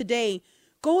discussion today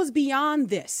goes beyond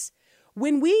this.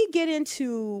 When we get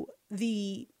into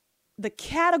the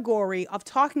category of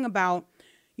talking about,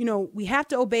 we have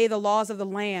to obey the laws of the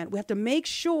land. We have to make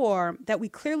sure that we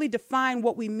clearly define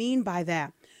what we mean by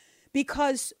that.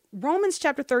 Because Romans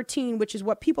chapter 13, which is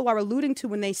what people are alluding to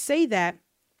when they say that,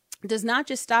 does not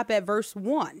just stop at verse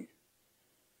 1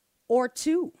 or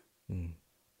 2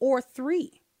 or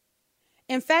 3.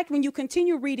 In fact, when you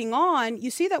continue reading on,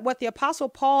 you see that what the Apostle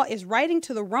Paul is writing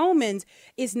to the Romans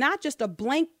is not just a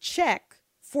blank check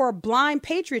for blind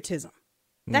patriotism.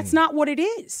 That's not what it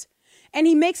is. And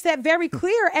he makes that very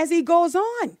clear as he goes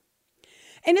on.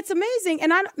 And it's amazing.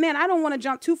 And I don't want to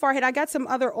jump too far ahead. I got some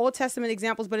other Old Testament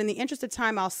examples, but in the interest of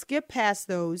time, I'll skip past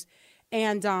those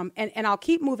and I'll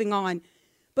keep moving on.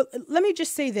 But let me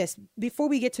just say this before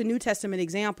we get to New Testament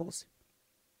examples.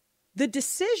 The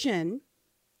decision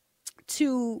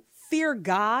to fear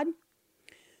God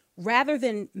rather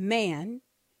than man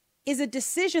is a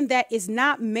decision that is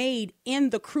not made in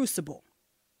the crucible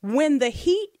when the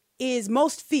heat is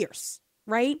most fierce,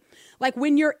 right? Like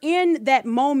when you're in that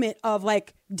moment of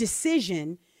like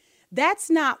decision, that's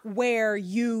not where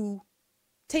you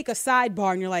take a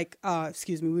sidebar and you're like,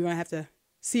 excuse me, we're going to have to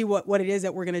see what it is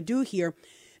that we're going to do here.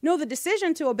 No, the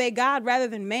decision to obey God rather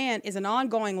than man is an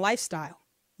ongoing lifestyle.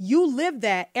 You live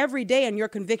that every day in your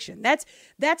conviction. That's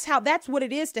what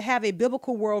it is to have a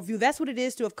biblical worldview. That's what it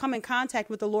is to have come in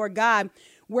contact with the Lord God,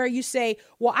 where you say,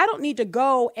 well, I don't need to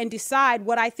go and decide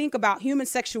what I think about human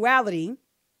sexuality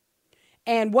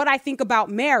and what I think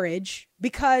about marriage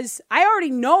because I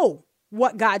already know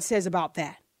what God says about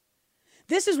that.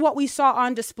 This is what we saw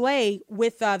on display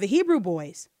with the Hebrew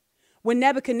boys when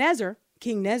Nebuchadnezzar,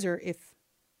 King Nezer, if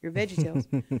you're VeggieTales,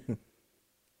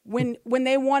 when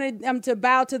they wanted them to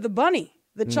bow to the bunny,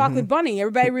 the chocolate bunny.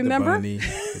 Everybody remember? The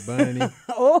bunny.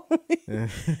 Oh. All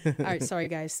right. Sorry,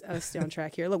 guys. Let's stay on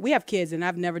track here. Look, we have kids and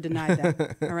I've never denied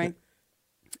that. All right.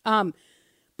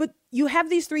 But you have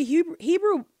these three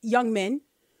Hebrew young men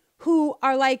who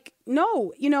are like,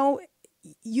 no,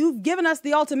 you've given us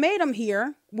the ultimatum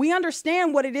here. We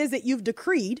understand what it is that you've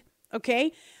decreed.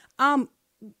 Okay.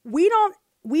 We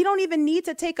don't even need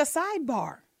to take a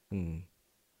sidebar.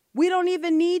 We don't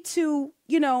even need to,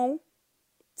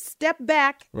 step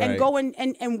back and go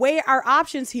and weigh our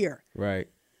options here. Right.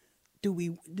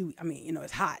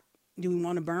 It's hot. Do we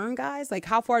want to burn, guys? Like,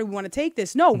 how far do we want to take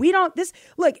this? No, we don't.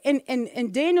 Look,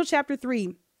 in Daniel chapter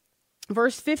 3,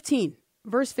 verse 15,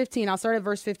 I'll start at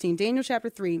verse 15. Daniel chapter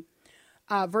 3,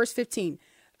 verse 15.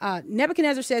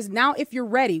 Nebuchadnezzar says, now, if you're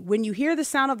ready, when you hear the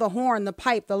sound of the horn, the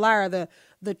pipe, the lyre,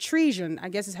 the tresion, I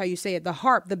guess is how you say it, the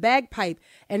harp, the bagpipe,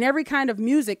 and every kind of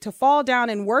music, to fall down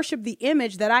and worship the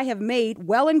image that I have made,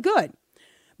 well and good.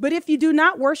 But if you do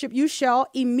not worship, you shall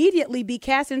immediately be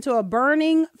cast into a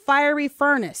burning, fiery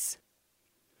furnace.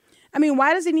 I mean,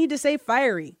 why does it need to say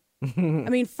fiery?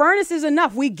 Furnace is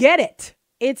enough. We get it.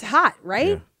 It's hot, right?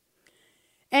 Yeah.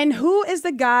 And who is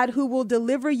the God who will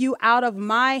deliver you out of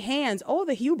my hands? Oh,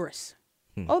 the hubris.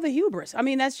 Oh, the hubris.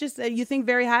 That's just you think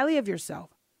very highly of yourself.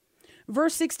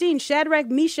 Verse 16, Shadrach,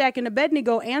 Meshach, and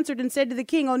Abednego answered and said to the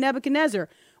king, O Nebuchadnezzar,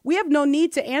 we have no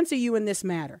need to answer you in this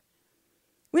matter.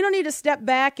 We don't need to step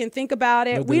back and think about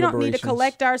it. We don't need to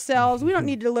collect ourselves. We don't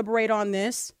need to deliberate on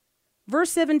this. Verse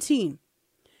 17,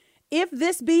 if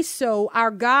this be so,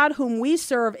 our God whom we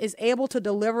serve is able to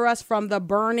deliver us from the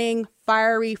burning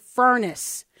fiery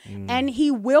furnace, and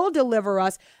he will deliver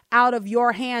us out of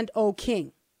your hand, O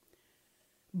king.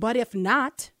 But if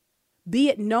not, be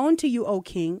it known to you, O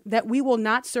king, that we will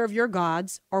not serve your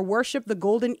gods or worship the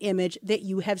golden image that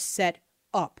you have set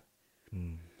up.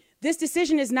 This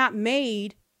decision is not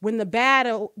made when the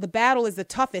battle is the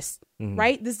toughest,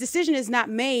 right? This decision is not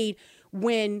made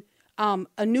when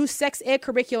a new sex ed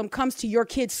curriculum comes to your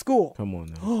kid's school. Come on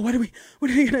now. Oh, what are we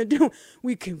going to do?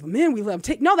 We keep them in, we let them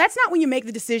take. No, that's not when you make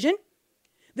the decision.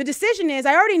 The decision is,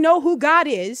 I already know who God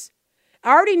is.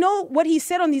 I already know what he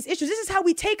said on these issues. This is how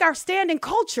we take our stand in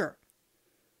culture.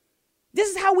 This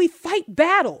is how we fight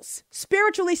battles,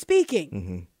 spiritually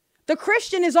speaking. The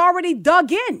Christian is already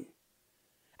dug in.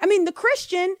 The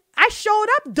Christian, I showed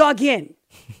up dug in.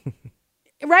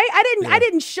 Right? I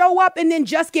didn't show up and then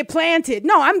just get planted.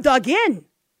 No, I'm dug in.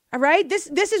 All right. This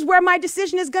is where my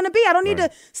decision is going to be. I don't need to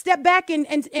step back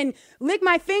and lick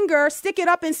my finger, stick it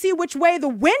up and see which way the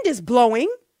wind is blowing.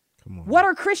 What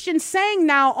are Christians saying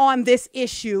now on this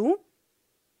issue?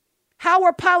 How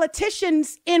are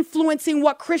politicians influencing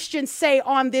what Christians say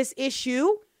on this issue?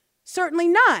 Certainly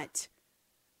not.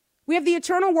 We have the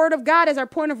eternal word of God as our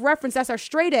point of reference. That's our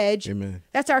straight edge. Amen.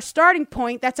 That's our starting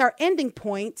point. That's our ending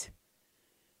point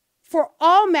for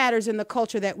all matters in the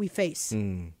culture that we face.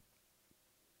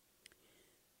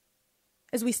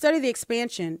 As we study the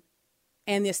expansion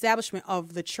and the establishment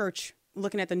of the church,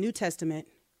 looking at the New Testament,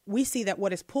 we see that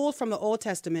what is pulled from the Old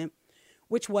Testament,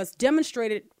 which was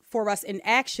demonstrated for us in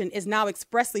action, is now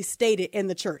expressly stated in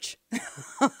the church.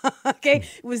 Okay?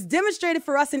 It was demonstrated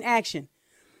for us in action.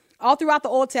 All throughout the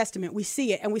Old Testament, we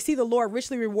see it, and we see the Lord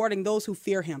richly rewarding those who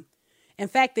fear him. In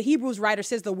fact, the Hebrews writer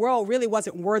says the world really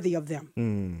wasn't worthy of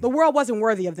them. The world wasn't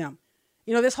worthy of them.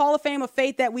 You know, this Hall of Fame of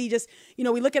faith that we just, you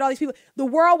know, we look at all these people, the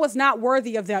world was not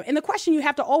worthy of them. And the question you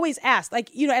have to always ask,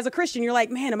 like, you know, as a Christian, you're like,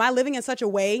 man, am I living in such a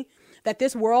way that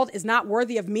this world is not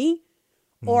worthy of me?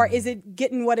 Or is it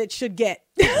getting what it should get?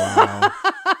 Wow.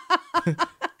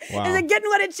 Wow. Is it getting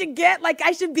what it should get? Like,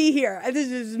 I should be here. This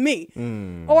is me.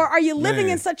 Or are you living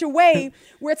in such a way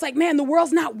where it's like, man, the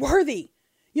world's not worthy?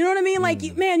 You know what I mean? Like,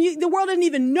 the world doesn't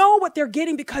even know what they're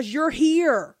getting because you're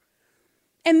here.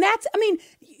 And that's, I mean,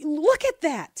 look at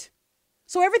that.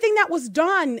 So everything that was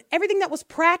done, everything that was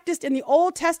practiced in the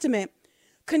Old Testament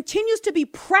continues to be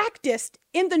practiced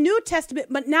in the New Testament,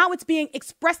 but now it's being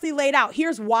expressly laid out.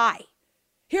 Here's why.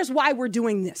 Here's why we're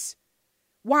doing this.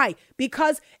 Why?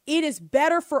 Because it is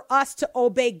better for us to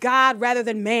obey God rather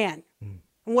than man. In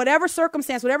whatever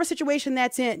circumstance, whatever situation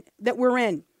that we're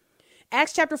in.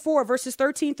 Acts chapter 4, verses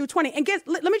 13 through 20. And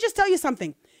let me just tell you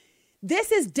something.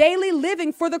 This is daily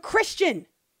living for the Christian.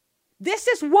 This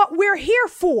is what we're here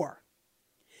for.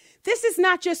 This is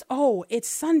not just, oh, it's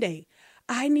Sunday.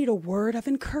 I need a word of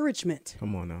encouragement.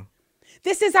 Come on now.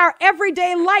 This is our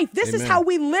everyday life. This is Amen. how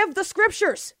we live the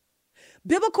scriptures.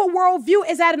 Biblical worldview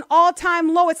is at an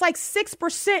all-time low. It's like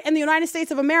 6% in the United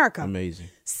States of America. Amazing.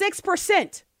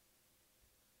 6%.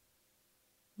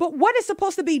 But what is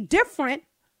supposed to be different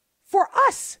for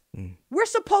us? We're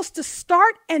supposed to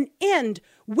start and end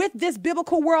with this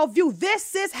biblical worldview.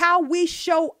 This is how we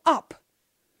show up.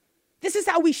 This is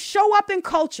how we show up in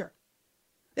culture.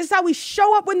 This is how we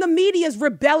show up when the media is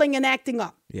rebelling and acting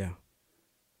up. Yeah.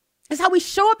 This is how we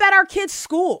show up at our kids'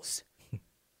 schools.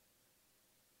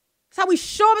 It's how we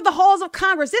show up at the halls of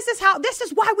Congress. This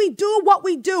is why we do what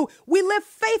we do. We live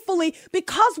faithfully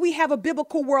because we have a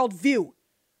biblical worldview.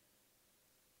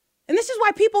 And this is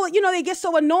why people, you know, they get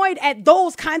so annoyed at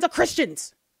those kinds of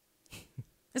Christians.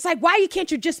 It's like, why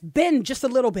can't you just bend just a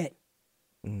little bit?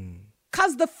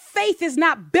 Because the faith is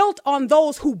not built on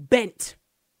those who bent.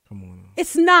 Come on now.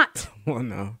 It's not. Come on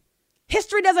now.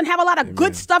 History doesn't have a lot of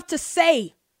good stuff to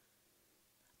say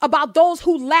about those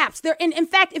who lapsed. In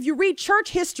fact, if you read church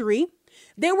history,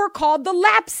 they were called the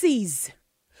lapses.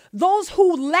 Those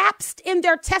who lapsed in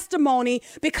their testimony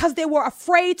because they were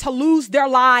afraid to lose their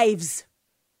lives.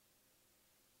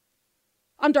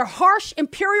 Under harsh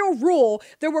imperial rule,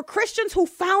 there were Christians who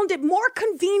found it more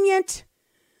convenient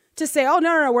to say, oh,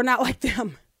 no, we're not like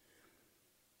them.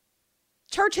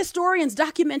 Church historians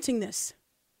documenting this.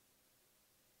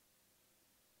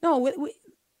 No,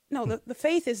 the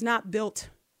faith is not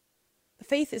built. The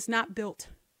faith is not built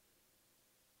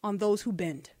on those who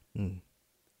bend.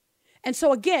 And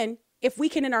so again, if we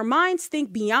can in our minds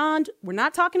think beyond, we're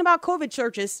not talking about COVID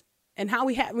churches and how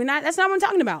that's not what I'm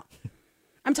talking about.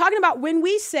 I'm talking about when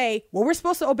we say, well, we're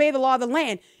supposed to obey the law of the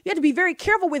land. You have to be very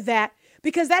careful with that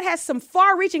because that has some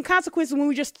far-reaching consequences when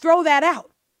we just throw that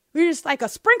out. We're just like a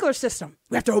sprinkler system.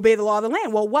 We have to obey the law of the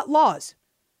land. Well, what laws?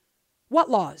 What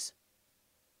laws?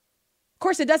 Of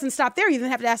course, it doesn't stop there. You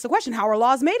then have to ask the question, how are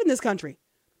laws made in this country?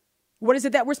 What is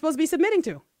it that we're supposed to be submitting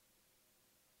to?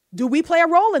 Do we play a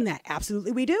role in that?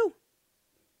 Absolutely, we do.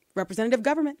 Representative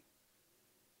government.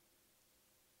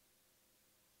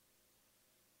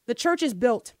 The church is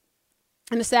built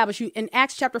and established. In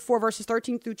Acts chapter 4, verses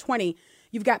 13 through 20,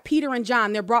 you've got Peter and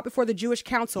John. They're brought before the Jewish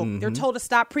council. They're told to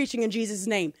stop preaching in Jesus'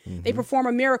 name. They perform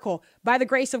a miracle. By the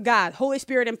grace of God, Holy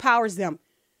Spirit empowers them.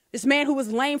 This man who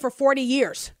was lame for 40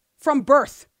 years from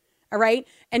birth, all right?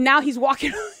 And now he's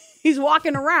walking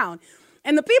around.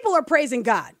 And the people are praising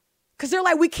God because they're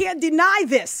like, we can't deny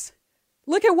this.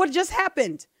 Look at what just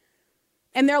happened.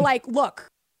 And they're like, look.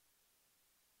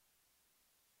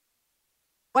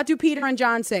 What do Peter and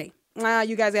John say?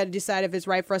 You guys got to decide if it's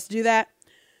right for us to do that.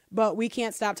 But we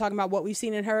can't stop talking about what we've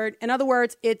seen and heard. In other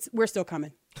words, we're still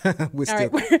coming. We're All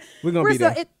right? going to be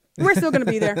there. We're still going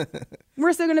to be there.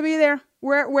 We're still going to be there.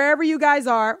 Wherever you guys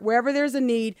are, wherever there's a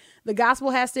need, the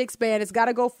gospel has to expand. It's got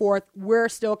to go forth. We're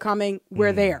still coming.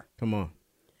 We're there. Come on.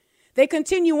 They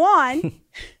continue on.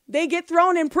 They get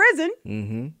thrown in prison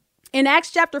in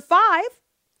Acts chapter 5.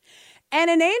 And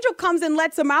an angel comes and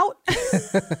lets them out.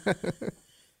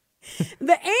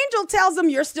 The angel tells them,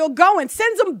 you're still going,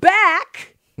 sends them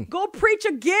back, go preach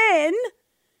again.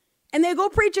 And they go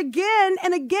preach again.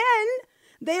 And again,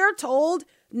 they are told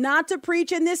not to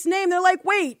preach in this name. They're like,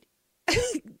 wait,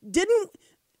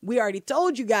 we already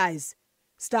told you guys,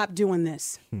 stop doing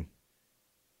this.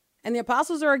 And the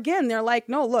apostles they're like,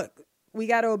 no, look, we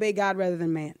got to obey God rather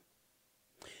than man.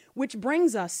 Which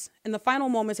brings us in the final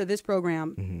moments of this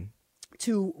program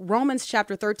to Romans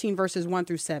chapter 13, verses 1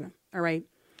 through 7. All right.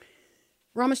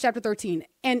 Romans chapter 13.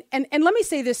 And let me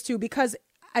say this too, because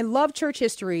I love church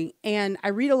history, and I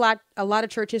read a lot of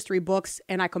church history books,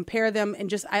 and I compare them, and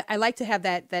just I like to have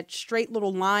that straight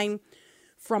little line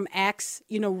from Acts,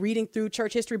 reading through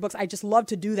church history books. I just love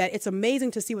to do that. It's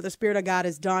amazing to see what the Spirit of God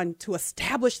has done to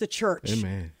establish the church.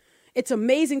 Amen. It's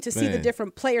amazing to see the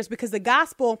different players, because the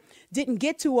gospel didn't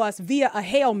get to us via a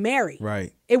Hail Mary.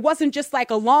 Right. It wasn't just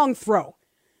like a long throw.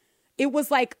 It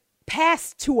was like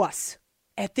passed to us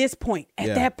at this point,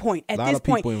 at that point, at this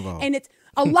point. Involved. And it's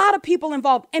a lot of people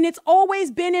involved, and it's always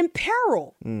been in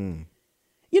peril. The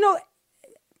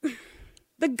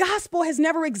gospel has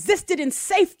never existed in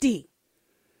safety.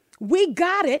 We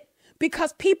got it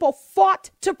because people fought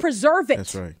to preserve it.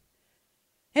 That's right.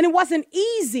 And it wasn't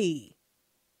easy.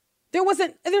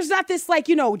 There's not this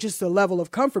just a level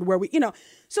of comfort where we,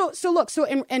 So look,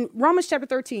 in Romans chapter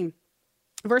 13,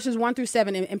 verses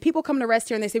 1-7, and people come to rest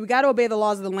here and they say, we got to obey the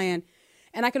laws of the land.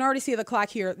 And I can already see the clock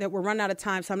here that we're running out of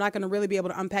time, so I'm not going to really be able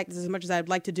to unpack this as much as I'd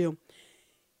like to do.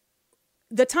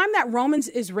 The time that Romans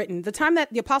is written, the time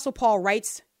that the Apostle Paul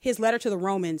writes his letter to the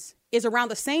Romans, is around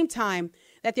the same time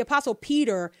that the Apostle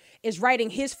Peter is writing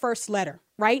his first letter,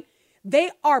 right?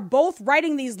 They are both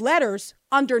writing these letters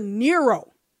under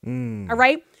Nero, all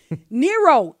right?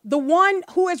 Nero, the one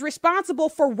who is responsible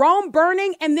for Rome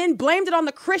burning and then blamed it on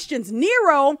the Christians.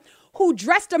 Nero, who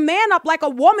dressed a man up like a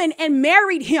woman and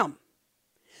married him.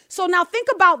 So now think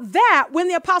about that when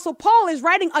the Apostle Paul is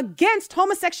writing against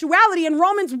homosexuality in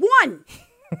Romans 1.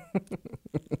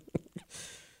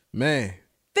 Man.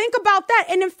 Think about that.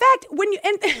 And in fact,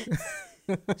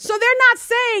 so they're not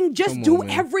saying just do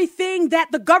everything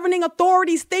that the governing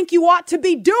authorities think you ought to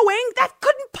be doing. That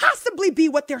couldn't possibly be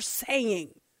what they're saying.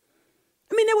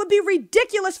 I mean, it would be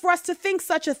ridiculous for us to think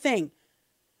such a thing,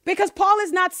 because Paul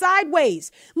is not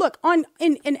sideways. Look,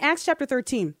 in Acts chapter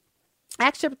 13,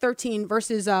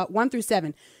 verses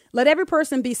 1-7. Let every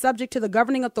person be subject to the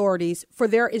governing authorities, for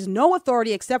there is no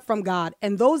authority except from God,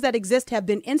 and those that exist have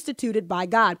been instituted by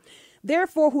God.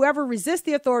 Therefore, whoever resists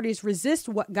the authorities resists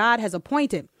what God has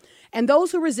appointed, and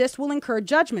those who resist will incur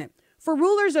judgment. For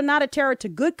rulers are not a terror to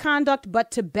good conduct,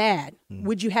 but to bad.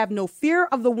 Would you have no fear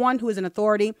of the one who is in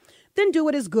authority? Then do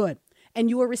what is good, and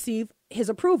you will receive his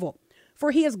approval. For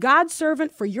he is God's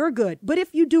servant for your good. But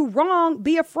if you do wrong,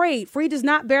 be afraid, for he does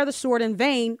not bear the sword in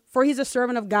vain, for he's a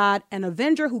servant of God, an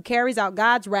avenger who carries out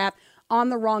God's wrath on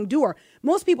the wrongdoer.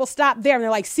 Most people stop there and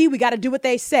they're like, see, we got to do what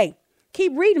they say.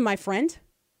 Keep reading, my friend.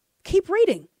 Keep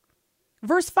reading.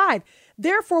 Verse 5,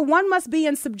 therefore one must be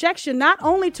in subjection not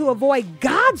only to avoid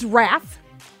God's wrath,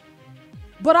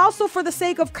 but also for the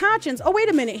sake of conscience. Oh, wait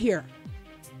a minute here.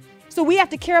 So we have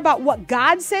to care about what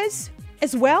God says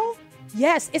as well?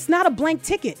 Yes, it's not a blank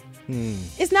ticket.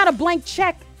 It's not a blank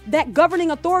check that governing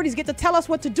authorities get to tell us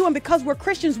what to do, and because we're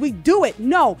Christians, we do it.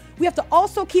 No, we have to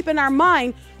also keep in our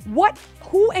mind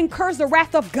who incurs the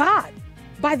wrath of God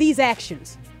by these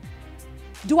actions.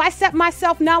 Do I set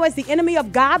myself now as the enemy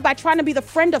of God by trying to be the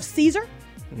friend of Caesar?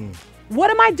 What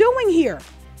am I doing here?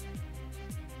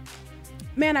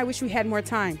 Man, I wish we had more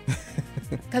time,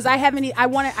 because I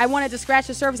wanted to scratch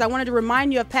the surface. I wanted to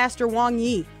remind you of Pastor Wang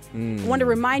Yi. I wanted to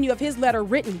remind you of his letter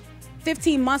written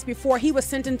 15 months before he was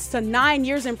sentenced to 9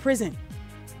 years in prison.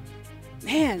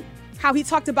 Man, how he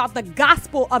talked about the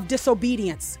gospel of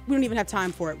disobedience. We don't even have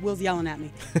time for it. Will's yelling at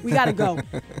me. We got to go.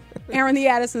 Aaron the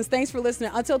Addisons, thanks for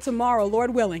listening. Until tomorrow,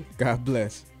 Lord willing. God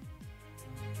bless.